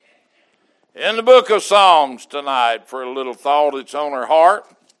In the book of Psalms tonight, for a little thought that's on our heart.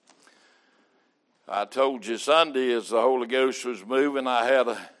 I told you Sunday as the Holy Ghost was moving, I had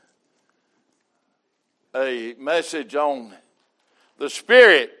a message on the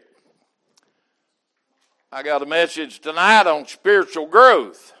Spirit. I got a message tonight on spiritual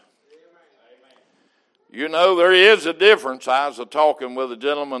growth. You know, there is a difference. I was talking with a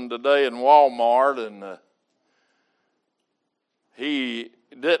gentleman today in Walmart, and he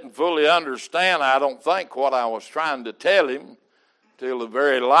didn't fully understand, I don't think, what I was trying to tell him till the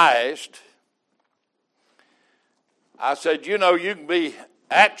very last. I said, you know, you can be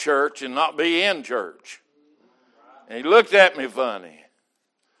at church and not be in church. And he looked at me funny.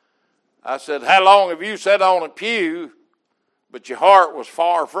 I said, how long have you sat on a pew, but your heart was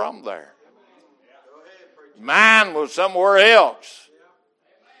far from there? Mine was somewhere else.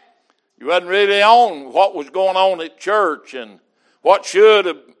 You wasn't really on what was going on at church and what should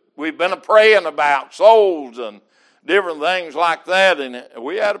have we've been praying about, souls and different things like that. And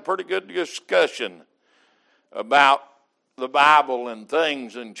we had a pretty good discussion about the Bible and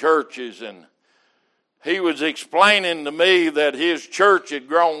things and churches. And he was explaining to me that his church had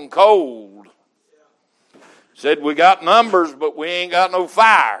grown cold. Said, we got numbers, but we ain't got no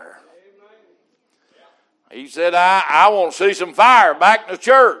fire. He said, I want to see some fire back in the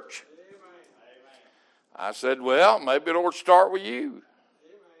church. I said, well, maybe it'll start with you.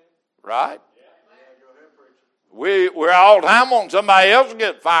 Right? We're all the time wanting somebody else to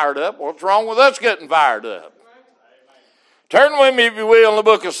get fired up. What's wrong with us getting fired up? Turn with me, if you will, in the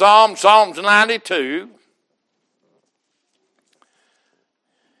book of Psalms, Psalms 92.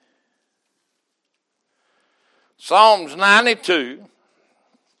 Psalms 92.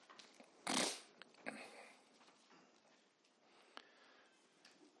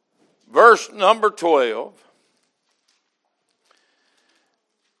 Verse number 12.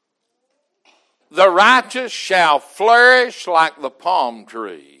 The righteous shall flourish like the palm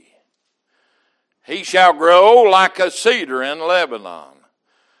tree. He shall grow like a cedar in Lebanon.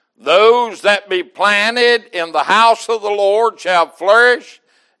 Those that be planted in the house of the Lord shall flourish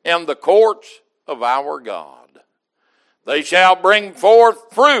in the courts of our God. They shall bring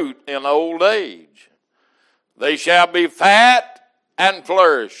forth fruit in old age. They shall be fat and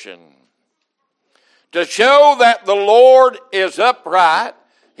flourishing. To show that the Lord is upright,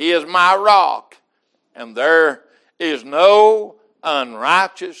 He is my rock, and there is no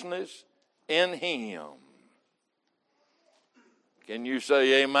unrighteousness in Him. Can you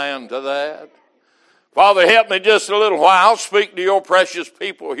say amen to that? Father, help me just a little while. Speak to your precious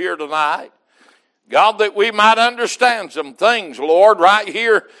people here tonight. God, that we might understand some things, Lord, right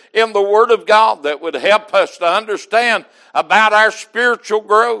here in the Word of God that would help us to understand about our spiritual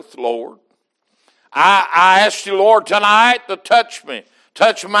growth, Lord. I ask you, Lord, tonight to touch me.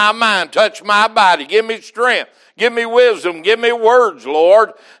 Touch my mind, touch my body. Give me strength, give me wisdom, give me words,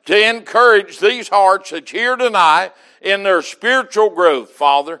 Lord, to encourage these hearts that's here tonight in their spiritual growth,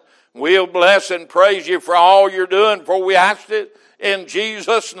 Father. We'll bless and praise you for all you're doing, for we ask it in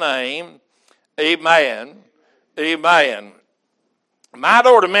Jesus' name. Amen. Amen. Might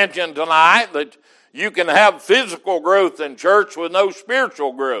ought to mention tonight that you can have physical growth in church with no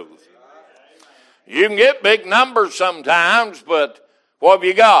spiritual growth. You can get big numbers sometimes, but what have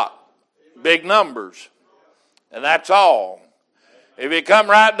you got? Big numbers. And that's all. If you come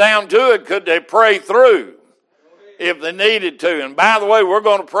right down to it, could they pray through if they needed to? And by the way, we're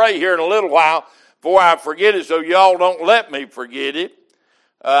going to pray here in a little while before I forget it, so y'all don't let me forget it.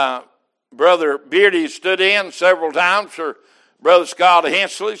 Brother Beardy stood in several times for Brother Scott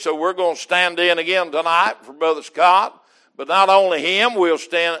Hensley, so we're going to stand in again tonight for Brother Scott. But not only him, we'll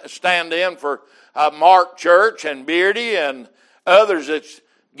stand in for Mark Church and Beardy and others that's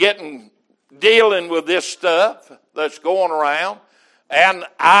dealing with this stuff that's going around. And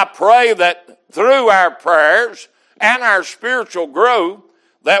I pray that through our prayers and our spiritual growth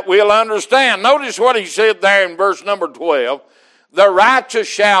that we'll understand. Notice what he said there in verse number 12. The righteous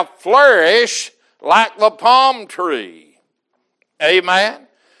shall flourish like the palm tree. Amen.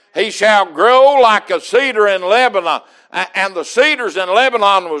 He shall grow like a cedar in Lebanon. And the cedars in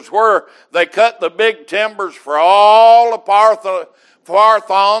Lebanon was where they cut the big timbers for all the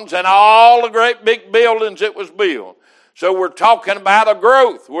Parthons and all the great big buildings that was built. So we're talking about a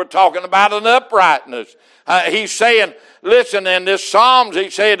growth. We're talking about an uprightness. He's saying, listen, in this Psalms, he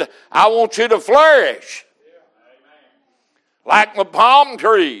said, I want you to flourish like the palm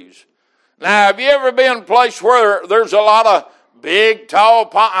trees. Now, have you ever been in a place where there's a lot of big, tall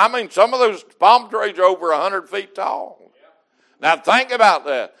some of those palm trees are over 100 feet tall. Now think about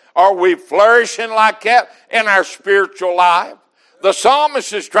that. Are we flourishing like that in our spiritual life? The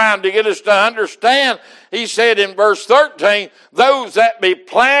psalmist is trying to get us to understand. He said in verse 13, those that be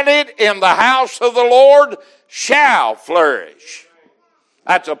planted in the house of the Lord shall flourish.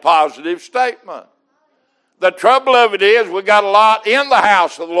 That's a positive statement. The trouble of it is we got a lot in the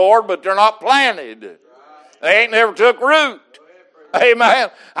house of the Lord, but they're not planted. They ain't never took root. Amen.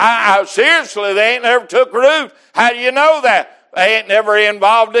 Seriously, they ain't never took root. How do you know that? They ain't never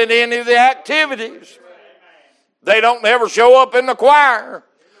involved in any of the activities. They don't never show up in the choir.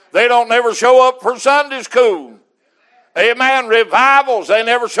 They don't never show up for Sunday school. Amen. Revivals, they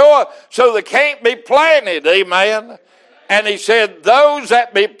never show up. So they can't be planted. Amen. And he said, those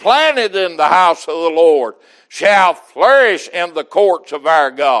that be planted in the house of the Lord shall flourish in the courts of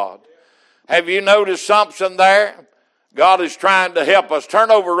our God. Have you noticed something there? God is trying to help us. Turn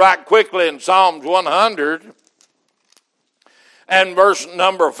over right quickly in Psalms 100 and verse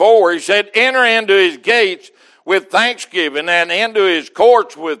number 4. He said, enter into his gates with thanksgiving and into his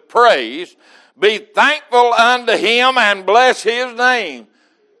courts with praise. Be thankful unto him and bless his name.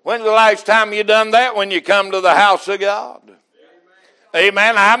 When's the last time you done that? When you come to the house of God.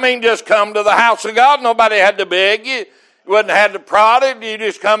 Amen. I mean, just come to the house of God. Nobody had to beg you. You wouldn't have to prod it. You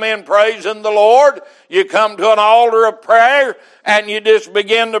just come in praising the Lord. You come to an altar of prayer and you just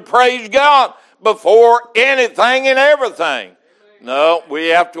begin to praise God before anything and everything. No, we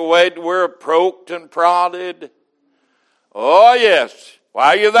have to wait till we're poked and prodded. Oh, yes.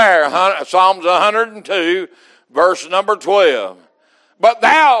 While you're there, Psalms 102, verse number 12. But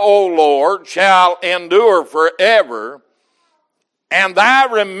thou, O Lord, shall endure forever, and thy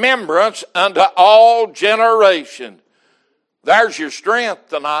remembrance unto all generations. There's your strength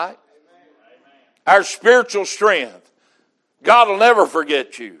tonight. Our spiritual strength. God will never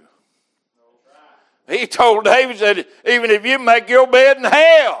forget you. He told David, said, even if you make your bed in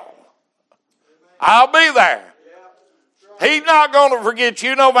hell, I'll be there. He's not going to forget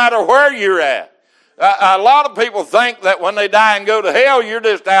you no matter where you're at. A lot of people think that when they die and go to hell, you're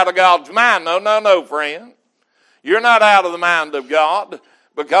just out of God's mind. No, friend. You're not out of the mind of God.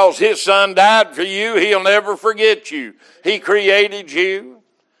 Because his son died for you, he'll never forget you. He created you.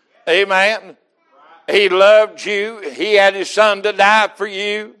 Amen. He loved you. He had his son to die for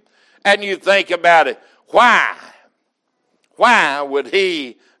you. And you think about it. Why? Why would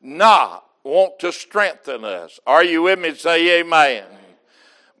he not want to strengthen us? Are you with me? Say amen.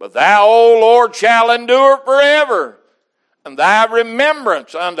 But thou, O Lord, shall endure forever, and thy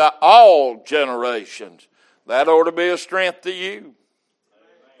remembrance unto all generations. That ought to be a strength to you.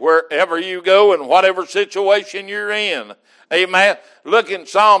 Wherever you go and whatever situation you're in. Amen. Look in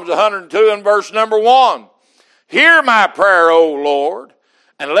Psalms 102 and verse number 1. Hear my prayer, O Lord,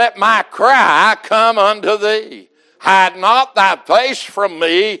 and let my cry come unto thee. Hide not thy face from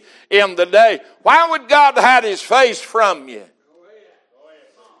me in the day. Why would God hide his face from you?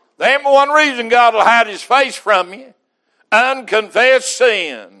 There ain't one reason God will hide his face from you. Unconfessed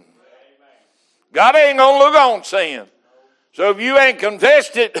sin. God ain't going to look on sin. So if you ain't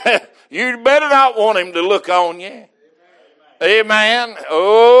confessed it, you better not want him to look on you. Amen.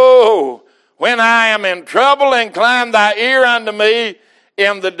 Oh, when I am in trouble, incline thy ear unto me.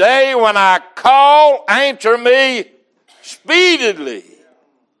 In the day when I call, answer me speedily.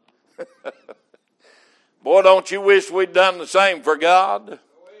 Boy, don't you wish we'd done the same for God?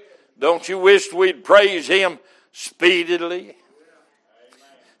 Don't you wish we'd praise him speedily?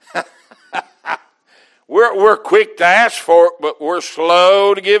 We're quick to ask for it, but we're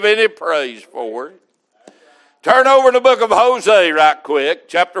slow to give any praise for it. Turn over to the book of Hosea right quick,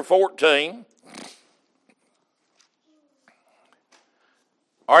 chapter 14.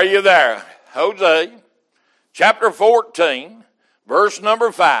 Are you there? Hosea, chapter 14, verse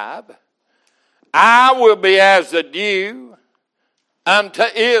number 5. I will be as the dew unto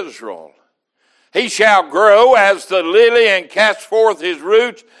Israel. He shall grow as the lily and cast forth his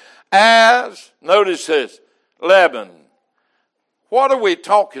roots as, notice this, Lebanon. What are we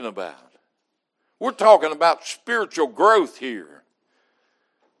talking about? We're talking about spiritual growth here.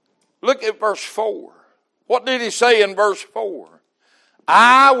 Look at verse 4. What did he say in verse 4?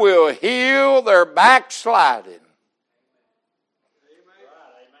 I will heal their backsliding.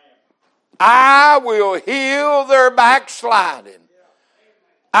 I will heal their backsliding.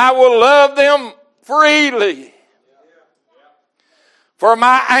 I will love them freely. For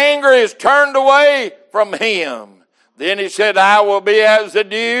my anger is turned away from him. Then he said, I will be as the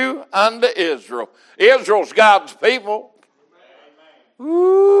dew unto Israel. Israel's God's people.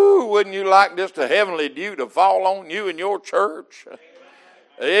 Ooh, wouldn't you like just a heavenly dew to fall on you in your church?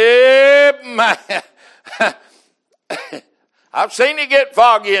 Amen. I've seen it get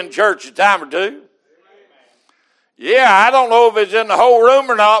foggy in church a time or two. Yeah, I don't know if it's in the whole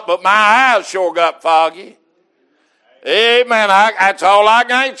room or not, but my eyes sure got foggy. Amen. That's all I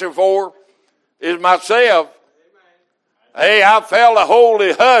can answer for is myself. Hey, I felt a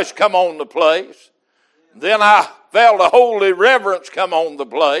holy hush come on the place. Then I felt a holy reverence come on the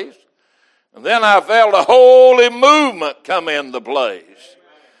place. And then I felt a holy movement come in the place.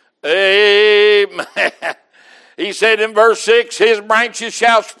 Amen. He said in verse 6, his branches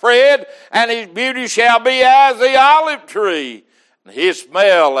shall spread, and his beauty shall be as the olive tree, and his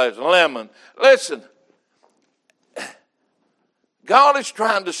smell as lemon. Listen, God is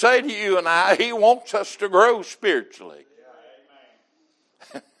trying to say to you and I, he wants us to grow spiritually.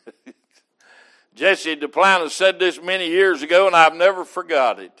 Jesse Duplantis said this many years ago, and I've never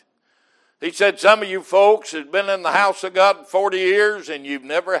forgot it. He said, some of you folks have been in the house of God 40 years and you've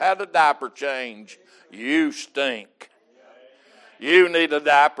never had a diaper change. You stink. You need a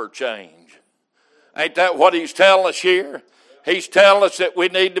diaper change. Ain't that what he's telling us here? He's telling us that we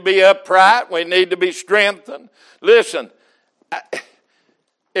need to be upright. We need to be strengthened. Listen,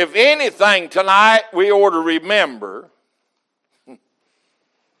 if anything tonight we ought to remember,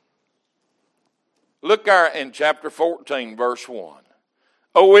 look in chapter 14, verse 1.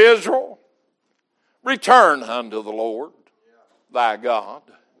 O Israel, return unto the Lord thy God,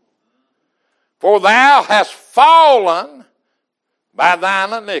 for thou hast fallen by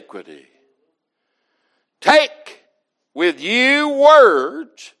thine iniquity. Take with you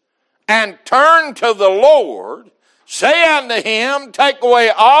words and turn to the Lord. Say unto him, take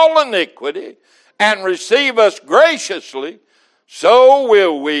away all iniquity and receive us graciously. So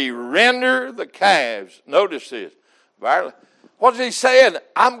will we render the calves. Notice this. What's he saying?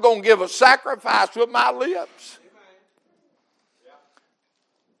 I'm going to give a sacrifice with my lips.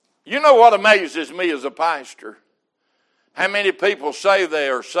 You know what amazes me as a pastor? How many people say they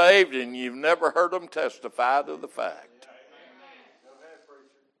are saved and you've never heard them testify to the fact.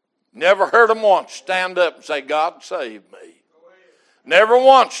 Never heard them once stand up and say, God saved me. Never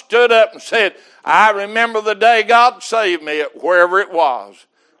once stood up and said, I remember the day God saved me at wherever it was.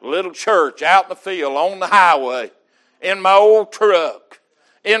 A little church out in the field, on the highway, in my old truck,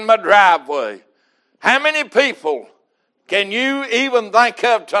 in my driveway. How many people can you even think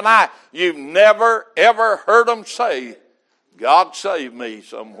of tonight you've never ever heard them say, God saved me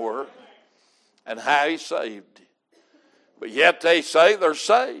somewhere, and how he saved you. But yet they say they're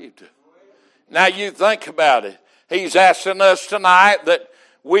saved. Now you think about it. He's asking us tonight that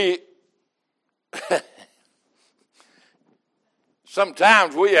we,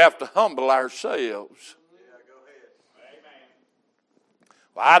 sometimes we have to humble ourselves.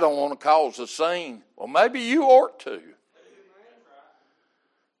 Well, I don't want to cause a scene. Well, maybe you ought to.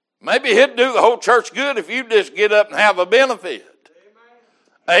 Maybe it'd do the whole church good if you just get up and have a benefit.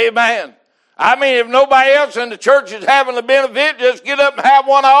 Amen. I mean, if nobody else in the church is having a benefit, just get up and have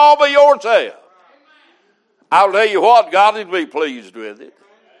one all by yourself. I'll tell you what, God would be pleased with it.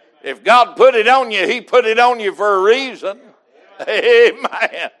 If God put it on you, he put it on you for a reason.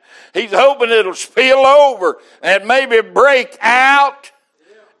 Amen. He's hoping it'll spill over and maybe break out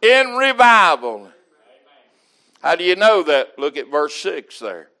in revival. How do you know that? Look at verse 6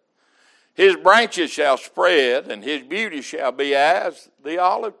 there. His branches shall spread, and his beauty shall be as the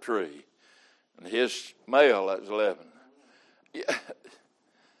olive tree, and his smell as leaven.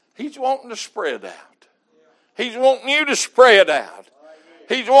 He's wanting to spread out. He's wanting you to spread out.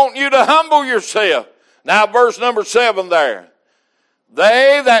 He's wanting you to humble yourself. Now, verse number 7 there.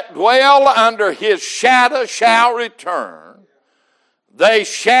 They that dwell under his shadow shall return. They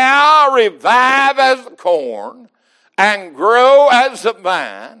shall revive as the corn and grow as the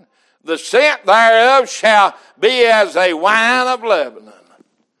vine. The scent thereof shall be as a wine of Lebanon.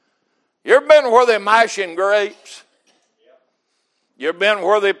 You ever been where they're mashing grapes? You ever been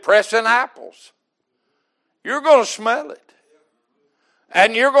where they're pressing apples? You're going to smell it.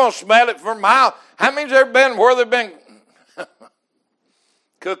 And you're going to smell it for miles. How many's ever been where they've been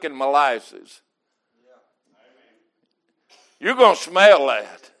cooking molasses? You're going to smell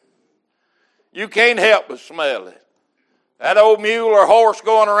that. You can't help but smell it. That old mule or horse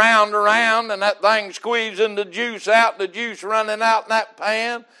going around and around, and that thing squeezing the juice out, the juice running out in that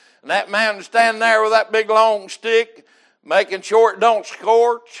pan, and that man standing there with that big long stick, making sure it don't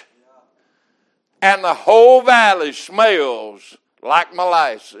scorch. And the whole valley smells like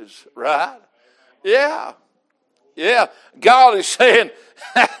molasses, right? Yeah. Yeah. God is saying,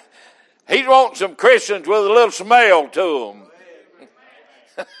 he's wanting some Christians with a little smell to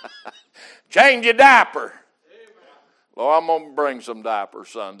them. Change your diaper. Lord, I'm going to bring some diapers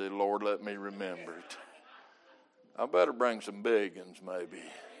Sunday. Lord, let me remember it. I better bring some big ones, maybe.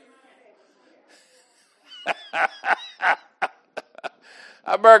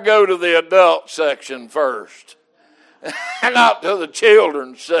 I better go to the adult section first, not to the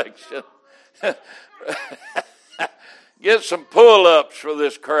children's section. Get some pull-ups for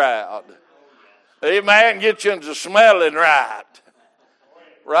this crowd. Amen. Get you into smelling right.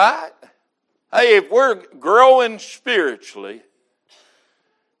 Right? Hey, if we're growing spiritually,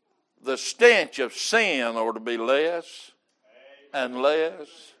 the stench of sin ought to be less and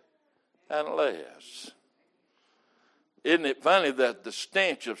less and less. Isn't it funny that the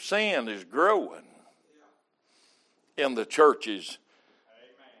stench of sin is growing in the churches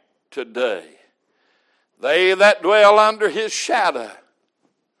today? They that dwell under his shadow.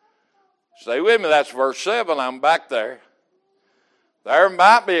 Stay with me, that's verse 7. I'm back there. There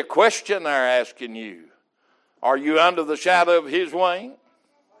might be a question there asking you. Are you under the shadow of his wing?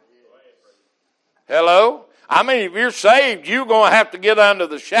 Hello? I mean, if you're saved, you're going to have to get under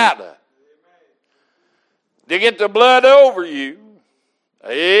the shadow to get the blood over you.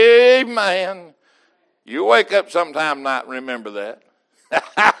 Amen. You wake up sometime night and remember that.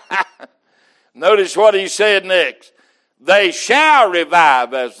 Notice what he said next. They shall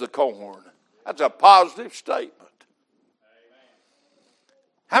revive as the corn. That's a positive statement.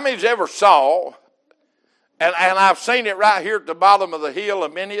 How many's ever saw, and I've seen it right here at the bottom of the hill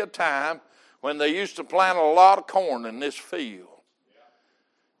many a time, when they used to plant a lot of corn in this field.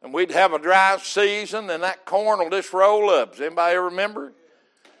 And we'd have a dry season, and that corn will just roll up. Does anybody ever remember?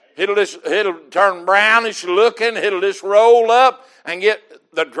 It'll turn brownish looking. It'll just roll up and get,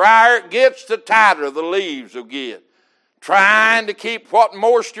 the drier it gets, the tighter the leaves will get. Trying to keep what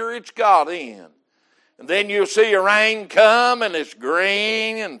moisture it's got in. And then you'll see a rain come and it's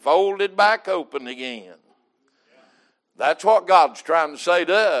green and folded back open again. That's what God's trying to say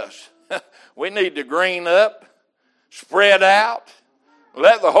to us. We need to green up, spread out,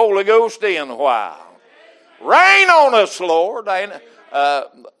 let the Holy Ghost in a while. Rain on us, Lord.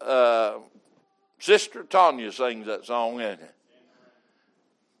 Sister Tanya sings that song, isn't it?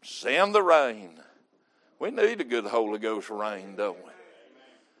 Send the rain. We need a good Holy Ghost rain, don't we?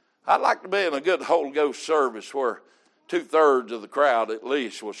 I'd like to be in a good Holy Ghost service where 2/3 of the crowd at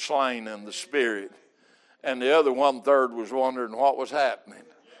least was slain in the Spirit, and the other 1/3 was wondering what was happening.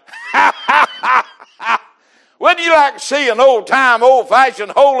 Wouldn't you like to see an old-time,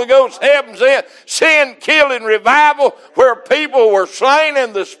 old-fashioned Holy Ghost heaven sent, sin-killing revival where people were slain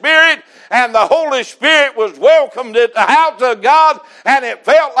in the Spirit and the Holy Spirit was welcomed at the house of God and it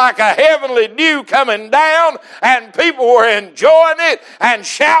felt like a heavenly dew coming down and people were enjoying it and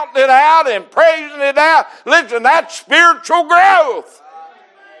shouting it out and praising it out? Listen, that's spiritual growth.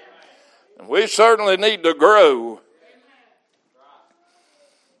 And we certainly need to grow.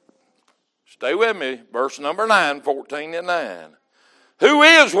 Stay with me. Verse number 9, 14 and 9. Who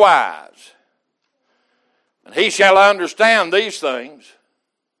is wise? And he shall understand these things.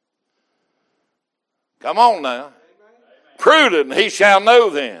 Come on now. Prudent, he shall know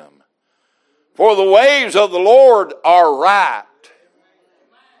them. For the ways of the Lord are right.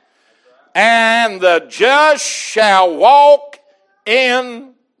 And the just shall walk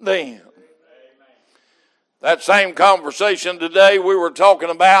in them. That same conversation today we were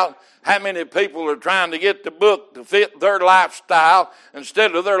talking about how many people are trying to get the book to fit their lifestyle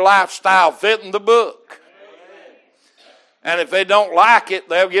instead of their lifestyle fitting the book. And if they don't like it,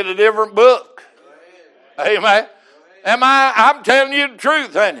 they'll get a different book. Amen. I'm telling you the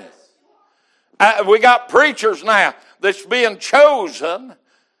truth, ain't it? We got preachers now that's being chosen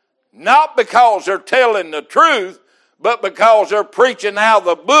not because they're telling the truth, but because they're preaching out of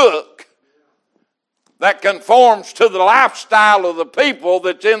the book that conforms to the lifestyle of the people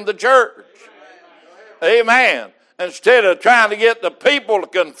that's in the church. Amen. Instead of trying to get the people to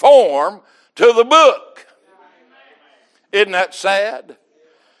conform to the book. Isn't that sad?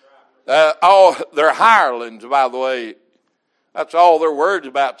 They're hirelings, by the way. That's all they're worried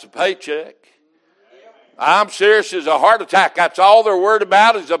about is a paycheck. I'm serious as a heart attack. That's all they're worried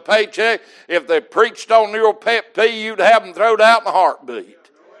about is a paycheck. If they preached on your pet peeve, you'd have them thrown out in a heartbeat.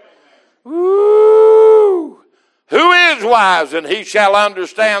 Woo! Who is wise, and he shall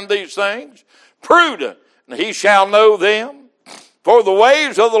understand these things? Prudent, and he shall know them. For the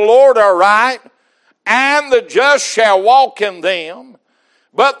ways of the Lord are right, and the just shall walk in them,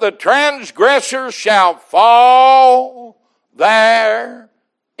 but the transgressors shall fall therein.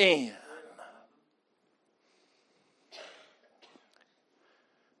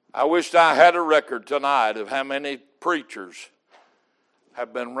 I wished I had a record tonight of how many preachers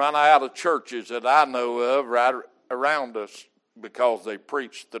have been run out of churches that I know of right around us because they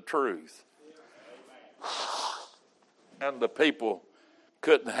preached the truth. And the people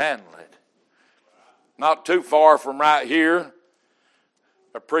couldn't handle it. Not too far from right here,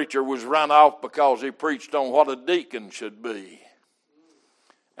 a preacher was run off because he preached on what a deacon should be.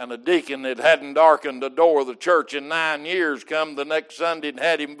 And a deacon that hadn't darkened the door of the church in 9 years come the next Sunday and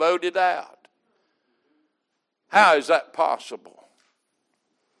had him voted out. How is that possible?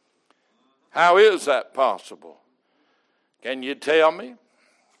 How is that possible? Can you tell me?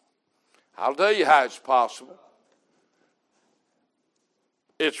 I'll tell you how it's possible.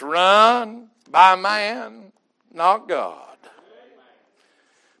 It's run by man, not God.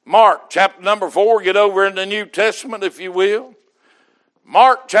 Mark chapter number 4, get over in the New Testament if you will.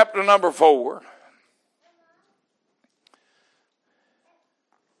 Mark chapter number 4.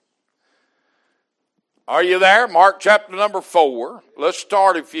 Are you there? Mark chapter number 4. Let's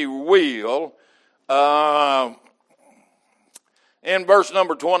start, if you will, in verse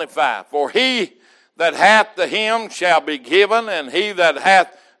number 25. For he that hath to him shall be given, and he that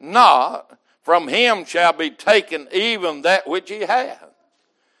hath not, from him shall be taken even that which he hath.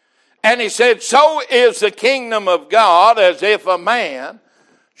 And he said, so is the kingdom of God as if a man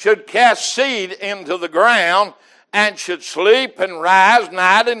should cast seed into the ground and should sleep and rise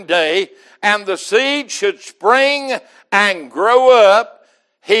night and day, and the seed should spring and grow up,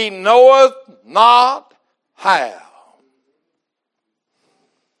 he knoweth not how.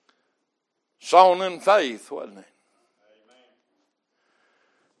 Sown in faith, wasn't it?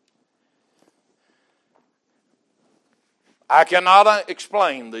 I cannot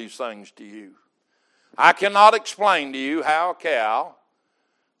explain these things to you. I cannot explain to you how a cow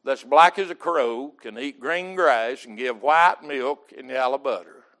that's black as a crow can eat green grass and give white milk and yellow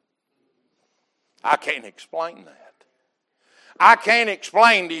butter. I can't explain that. I can't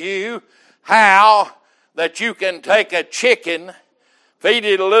explain to you how that you can take a chicken, feed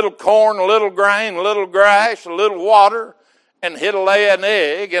it a little corn, a little grain, a little grass, a little water, and it'll lay an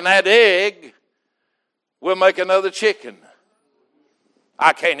egg, and that egg will make another chicken.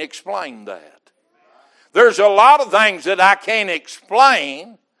 I can't explain that. There's a lot of things that I can't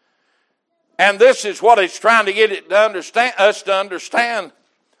explain, and this is what it's trying to get it to understand, us to understand.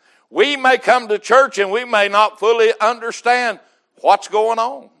 We may come to church and we may not fully understand what's going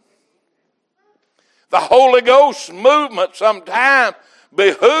on. The Holy Ghost movement sometimes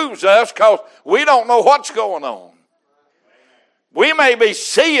behooves us because we don't know what's going on. We may be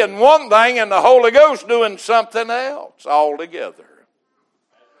seeing one thing and the Holy Ghost doing something else altogether.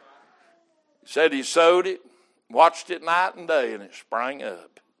 He said he sowed it, watched it night and day, and it sprang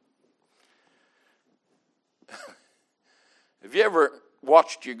up. Have you ever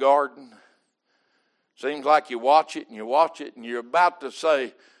watched your garden? Seems like you watch it and you watch it and you're about to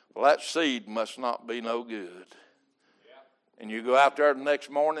say, well, that seed must not be no good. And you go out there the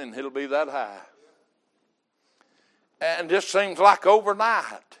next morning and it'll be that high. And this seems like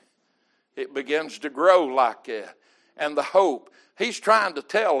overnight it begins to grow like that. And the hope, he's trying to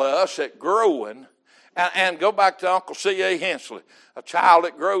tell us that growing, and go back to Uncle C.A. Hensley, a child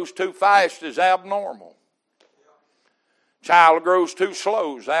that grows too fast is abnormal. Child that grows too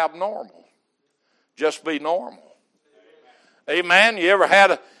slow is abnormal. Just be normal. Amen. You ever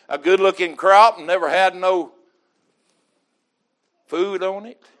had a good-looking crop and never had no food on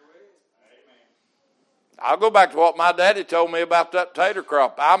it? I'll go back to what my daddy told me about that tater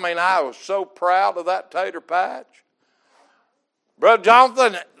crop. I mean, I was so proud of that tater patch. Brother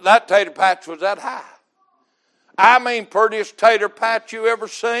Jonathan, that tater patch was that high. I mean, prettiest tater patch you ever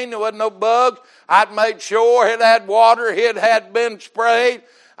seen. There wasn't no bugs. I'd made sure it had water. It had been sprayed.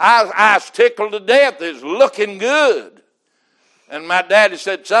 I was tickled to death. It's looking good. And my daddy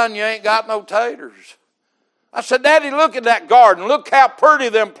said, son, you ain't got no taters. I said, Daddy, look at that garden. Look how pretty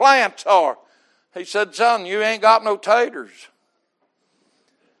them plants are. He said, son, you ain't got no taters.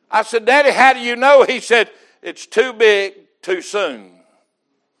 I said, Daddy, how do you know? He said, it's too big too soon.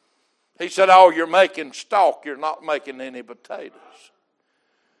 He said, oh, you're making stalk. You're not making any potatoes.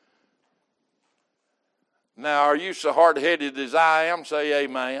 Now, are you so hard-headed as I am? Say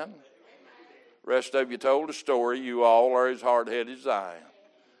amen. Rest of you told the story. You all are as hard-headed as I am.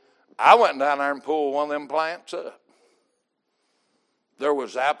 I went down there and pulled one of them plants up. There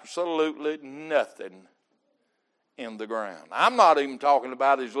was absolutely nothing in the ground. I'm not even talking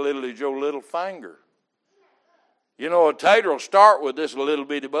about as little as your little finger. You know, a tater will start with this little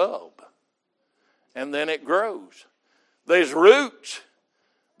bitty bulb, and then it grows. There's roots,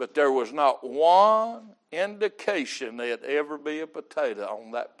 but there was not one indication there'd ever be a potato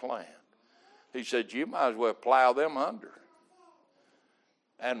on that plant. He said, you might as well plow them under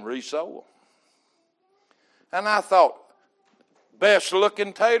and re-sow them. And I thought, best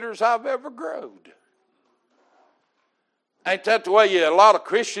looking taters I've ever growed. Ain't that the way a lot of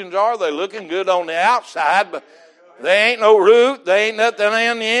Christians are? They're looking good on the outside, but they ain't no root. They ain't nothing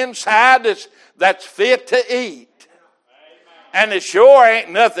on the inside that's fit to eat. And it sure ain't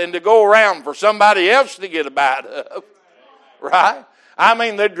nothing to go around for somebody else to get a bite of. Right? I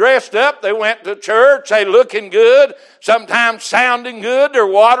mean, they're dressed up. They went to church. They looking good. Sometimes sounding good. They're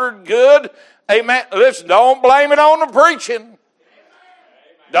watered good. Amen. Listen, don't blame it on the preaching.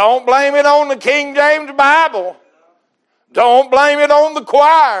 Don't blame it on the King James Bible. Don't blame it on the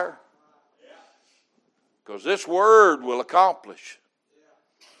choir. Because this word will accomplish.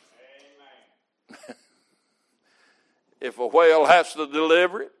 If a whale has to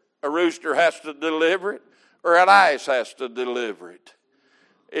deliver it, a rooster has to deliver it, or an ice has to deliver it,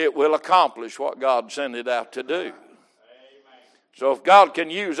 it will accomplish what God sent it out to do. So if God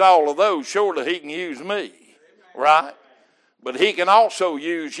can use all of those, surely He can use me. Right? But He can also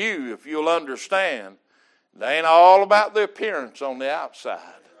use you if you'll understand. It ain't all about the appearance on the outside.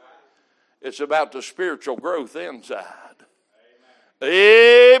 It's about the spiritual growth inside.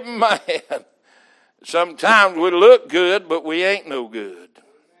 Amen. Sometimes we look good, but we ain't no good.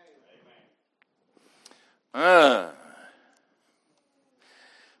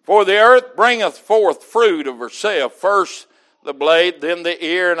 For the earth bringeth forth fruit of herself, first the blade, then the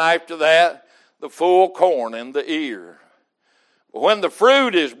ear, and after that the full corn in the ear. But when the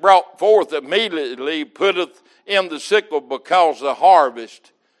fruit is brought forth, immediately putteth in the sickle, because the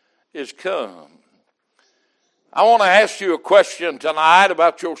harvest is come. I want to ask you a question tonight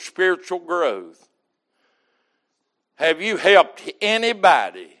about your spiritual growth. Have you helped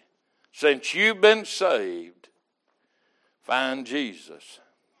anybody since you've been saved find Jesus?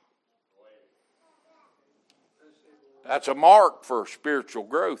 That's a mark for spiritual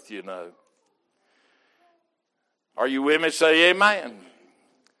growth, you know. Are you with me? Say amen.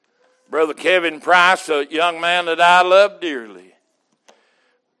 Brother Kevin Price, a young man that I love dearly.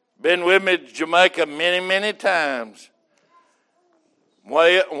 Been with me to Jamaica many, many times.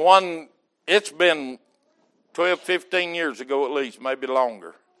 It's been 12, 15 years ago at least, maybe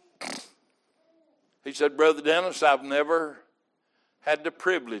longer. He said, Brother Dennis, I've never had the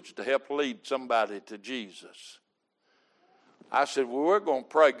privilege to help lead somebody to Jesus. I said, well, we're going to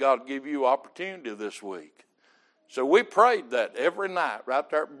pray God give you opportunity this week. So we prayed that every night right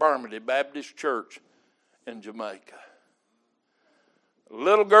there at Bermondsey Baptist Church in Jamaica. A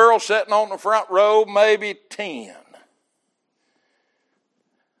little girl sitting on the front row, maybe 10.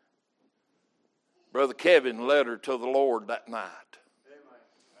 Brother Kevin led her to the Lord that night.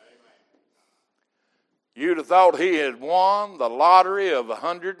 You'd have thought he had won the lottery of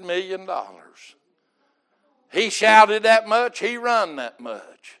 $100 million. He shouted that much, he run that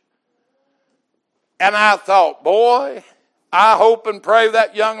much. And I thought, boy, I hope and pray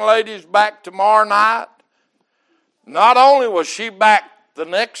that young lady's back tomorrow night. Not only was she back the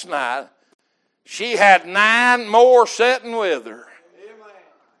next night, she had 9 more sitting with her.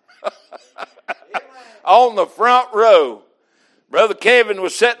 On the front row. Brother Kevin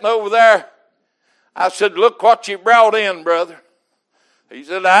was sitting over there. I said, look what you brought in, brother. He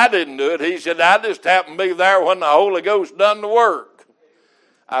said, I didn't do it. He said, I just happened to be there when the Holy Ghost done the work.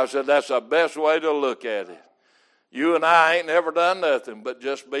 I said, that's the best way to look at it. You and I ain't never done nothing but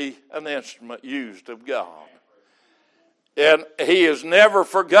just be an instrument used of God. And he has never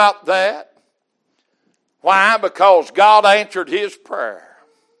forgot that. Why? Because God answered his prayer.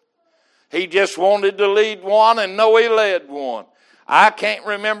 He just wanted to lead one and know he led one. I can't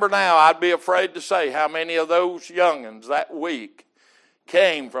remember now. I'd be afraid to say how many of those young'uns that week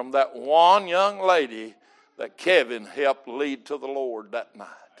came from that one young lady that Kevin helped lead to the Lord that night.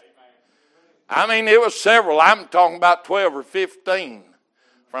 I mean, it was several. I'm talking about 12 or 15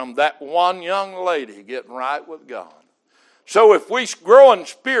 from that one young lady getting right with God. So if we're growing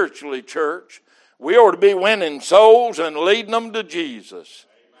spiritually, church, we ought to be winning souls and leading them to Jesus.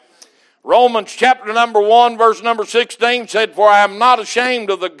 Romans chapter number 1, verse number 16 said, for I am not ashamed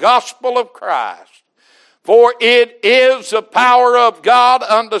of the gospel of Christ, for it is the power of God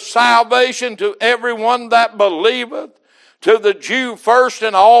unto salvation to everyone that believeth, to the Jew first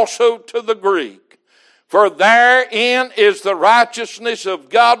and also to the Greek. For therein is the righteousness of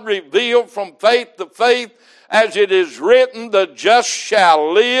God revealed from faith to faith, as it is written, the just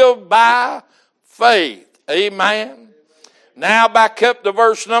shall live by faith. Amen. Now back up to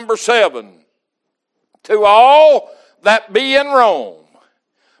verse number 7. To all that be in Rome,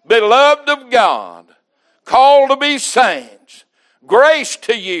 beloved of God, called to be saints, grace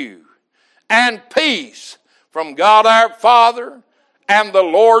to you and peace from God our Father and the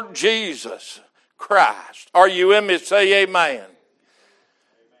Lord Jesus Christ. Are you with me? Say amen.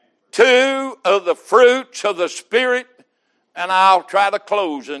 2 of the fruits of the Spirit and I'll try to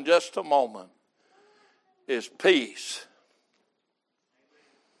close in just a moment, is peace.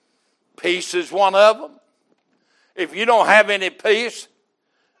 Peace is one of them. If you don't have any peace,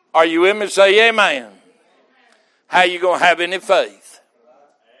 are you with me? Say amen. How you going to have any faith?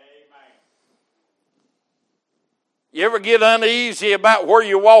 You ever get uneasy about where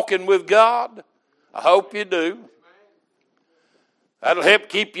you're walking with God? I hope you do. That'll help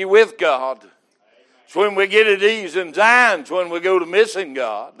keep you with God. It's when we get at ease and Zions when we go to missing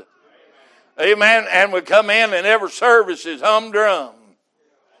God. Amen. And we come in and every service is humdrum.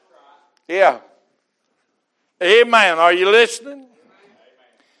 Yeah. Amen. Are you listening?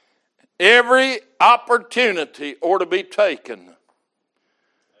 Every opportunity ought to be taken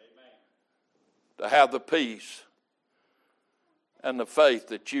to have the peace and the faith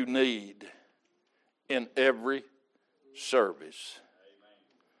that you need in every service.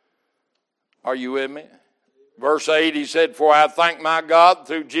 Are you with me? Verse 8, he said, "For I thank my God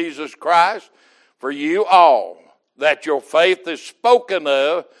through Jesus Christ for you all, that your faith is spoken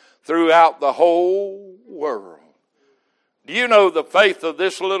of throughout the whole world." Do you know the faith of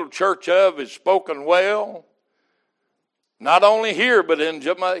this little church of is spoken well? Not only here, but in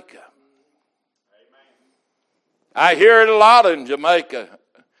Jamaica. I hear it a lot in Jamaica.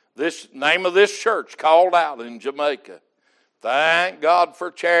 This name of this church called out in Jamaica. Thank God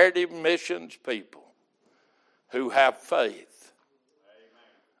for charity missions people who have faith.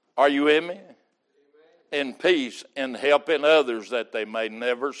 Are you with me? In peace and helping others that they may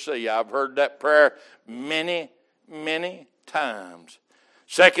never see. I've heard that prayer many, many times.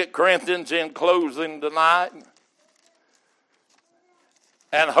 2 Corinthians in closing tonight.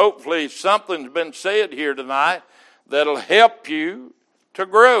 And hopefully something's been said here tonight that'll help you to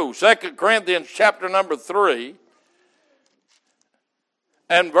grow. 2 Corinthians chapter number 3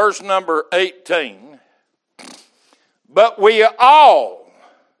 and verse number 18. "But we all,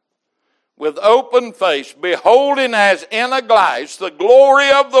 with open face, beholding as in a glass the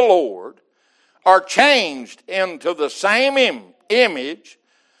glory of the Lord, are changed into the same image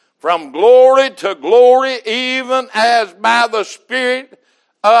from glory to glory, even as by the Spirit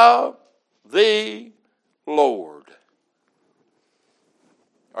of the Lord."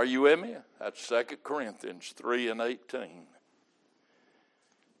 Are you with me? That's 2 Corinthians 3 and 18.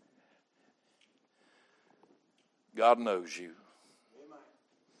 God knows you.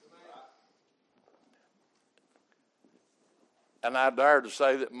 And I dare to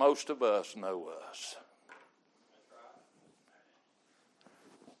say that most of us know us.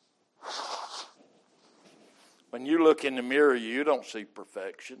 When you look in the mirror, you don't see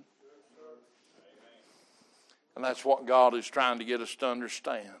perfection. And that's what God is trying to get us to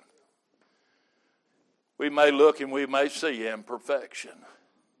understand. We may look and we may see imperfection.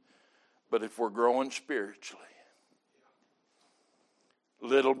 But if we're growing spiritually,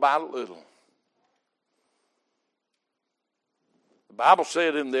 little by little, the Bible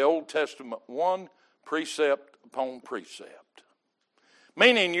said in the Old Testament, one precept upon precept.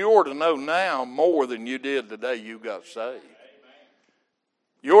 Meaning you ought to know now more than you did the day you got saved.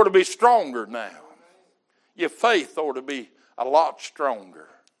 You ought to be stronger now. Your faith ought to be a lot stronger.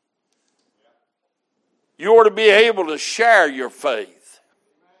 You ought to be able to share your faith.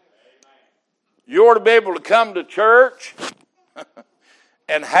 You ought to be able to come to church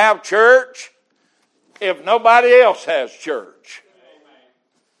and have church if nobody else has church.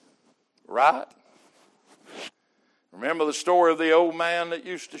 Right? Remember the story of the old man that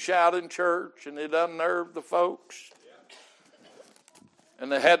used to shout in church and it unnerved the folks?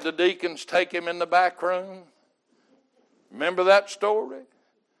 And they had the deacons take him in the back room. Remember that story?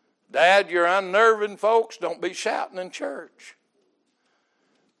 Dad, you're unnerving folks. Don't be shouting in church.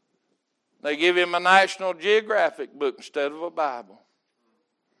 They give him a National Geographic book instead of a Bible.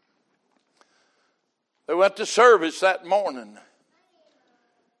 They went to service that morning.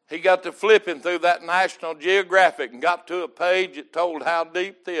 He got to flipping through that National Geographic and got to a page that told how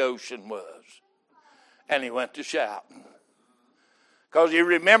deep the ocean was. And he went to shouting. Because he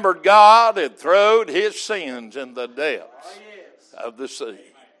remembered God had thrown his sins in the depths of the sea.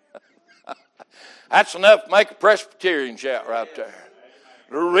 That's enough to make a Presbyterian shout right there.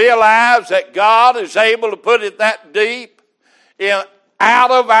 To realize that God is able to put it that deep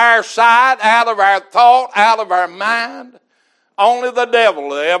out of our sight, out of our thought, out of our mind. Only the devil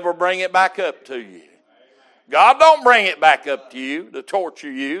will ever bring it back up to you. God don't bring it back up to you to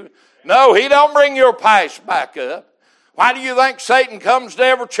torture you. No, he don't bring your past back up. Why do you think Satan comes to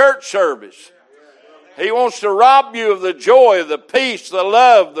every church service? He wants to rob you of the joy, the peace, the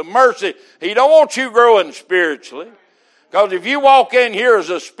love, the mercy. He don't want you growing spiritually. Because if you walk in here as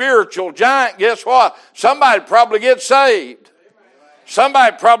a spiritual giant, guess what? Somebody probably get saved.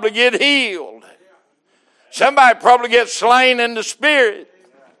 Somebody probably get healed. Somebody probably get slain in the spirit.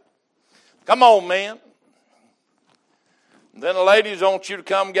 Come on, man. And then the ladies, I want you to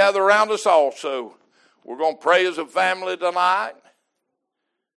come gather around us also. We're going to pray as a family tonight.